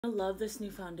I love this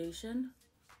new foundation.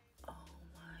 Oh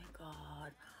my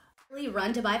god. Really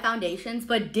run to buy foundations,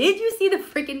 but did you see the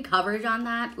freaking coverage on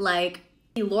that? Like,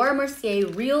 the Laura Mercier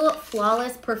Real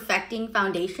Flawless Perfecting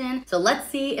Foundation. So let's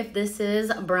see if this is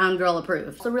brown girl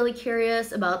approved. Also really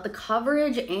curious about the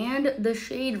coverage and the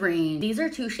shade range. These are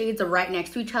two shades right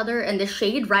next to each other, and the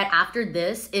shade right after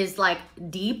this is like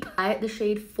deep. The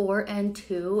shade 4 and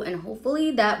 2, and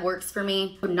hopefully that works for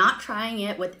me. I'm not trying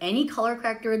it with any color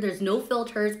corrector. There's no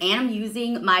filters, and I'm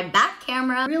using my back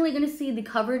camera. Really gonna see the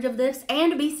coverage of this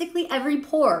and basically every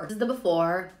pore. This is the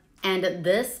before. And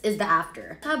this is the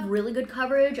after. I have really good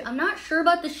coverage. I'm not sure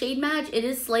about the shade match. It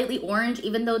is slightly orange,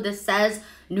 even though this says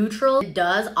neutral. It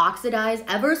does oxidize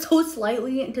ever so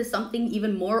slightly into something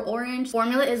even more orange.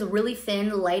 Formula is really thin,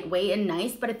 lightweight, and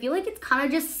nice, but I feel like it's kind of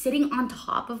just sitting on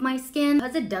top of my skin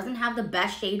because it doesn't have the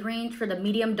best shade range for the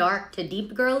medium dark to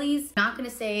deep girlies. Not gonna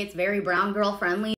say it's very brown girl friendly.